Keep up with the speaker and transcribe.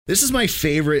This is my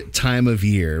favorite time of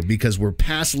year because we're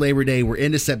past Labor Day, we're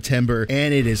into September,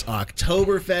 and it is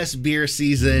Oktoberfest beer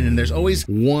season, and there's always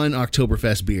one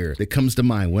Oktoberfest beer that comes to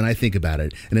mind when I think about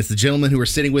it, and it's the gentlemen who are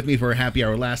sitting with me for a happy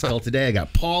hour last call today. I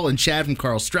got Paul and Chad from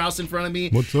Karl Strauss in front of me.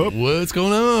 What's up? What's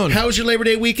going on? How was your Labor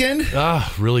Day weekend?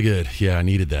 Really good. Yeah, I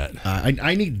needed that.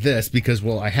 I need this because,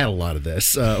 well, I had a lot of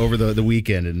this over the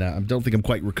weekend, and I don't think I'm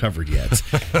quite recovered yet.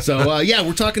 So,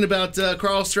 we're talking about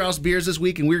Karl Strauss beers this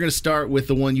week, and we're going to start with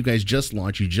the one you guys just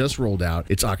launched, you just rolled out.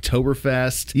 It's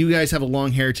Oktoberfest. You guys have a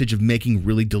long heritage of making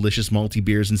really delicious malty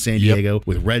beers in San Diego,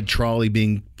 with Red Trolley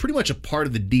being pretty much a part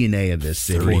of the DNA of this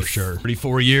city. For sure.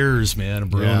 34 years, man,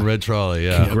 of brewing Red Trolley,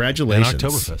 yeah. Congratulations. And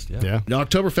Oktoberfest, yeah. Now,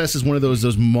 Oktoberfest is one of those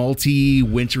malty,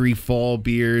 wintry fall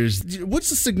beers. What's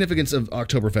the significance of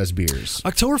Oktoberfest beers?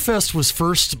 Oktoberfest was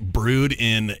first brewed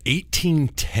in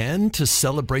 1810 to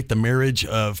celebrate the marriage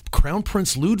of Crown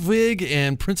Prince Ludwig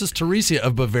and Princess Theresia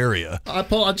of Bavaria.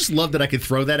 Paul, I just love that I could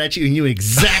throw that at you and you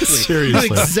exactly, Seriously.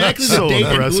 exactly So the date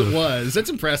and impressive. who it was. That's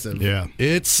impressive. Yeah.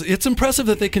 It's impressive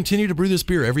that they continue to brew this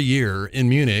beer every year in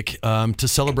Munich to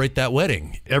celebrate that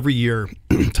wedding. Every year,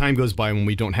 time goes by when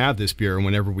we don't have this beer, and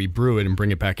whenever we brew it and bring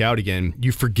it back out again,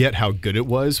 you forget how good it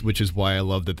was, which is why I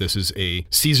love that this is a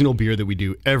seasonal beer that we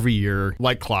do every year,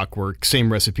 like clockwork,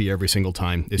 same recipe every single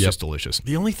time. It's just delicious.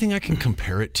 The only thing I can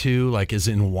compare it to, is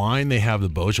in wine, they have the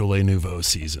Beaujolais Nouveau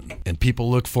season, and people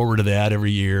look forward to that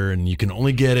every year, and you can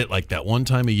only get it that one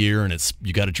time a year, and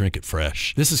you got to drink it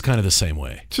fresh. This is kind of the same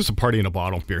way. It's just a party in a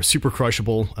bottle beer, super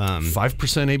crushable. 5%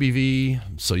 ABV,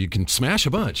 so you can smash a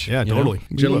bunch. Yeah, totally.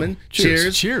 Gentlemen,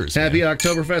 cheers. Cheers. Happy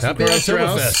Oktoberfest. Happy with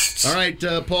Karl Oktoberfest. Strauss. All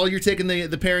right, Paul, you're taking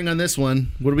the pairing on this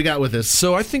one. What do we got with this?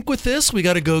 So I think with this, we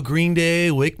got to go Green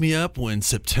Day, Wake Me Up When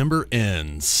September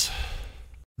Ends.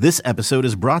 This episode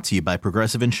is brought to you by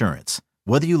Progressive Insurance.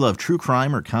 Whether you love true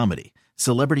crime or comedy,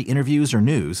 celebrity interviews or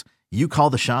news, you call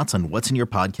the shots on what's in your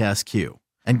podcast queue.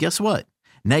 And guess what?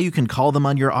 Now you can call them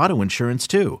on your auto insurance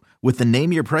too with the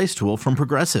Name Your Price tool from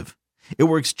Progressive. It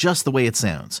works just the way it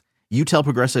sounds. You tell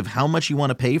Progressive how much you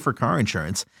want to pay for car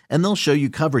insurance, and they'll show you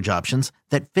coverage options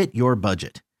that fit your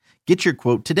budget. Get your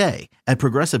quote today at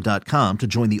Progressive.com to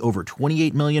join the over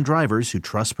 28 million drivers who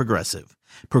trust Progressive.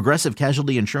 Progressive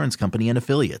Casualty Insurance Company and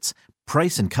Affiliates.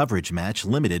 Price and coverage match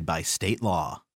limited by state law.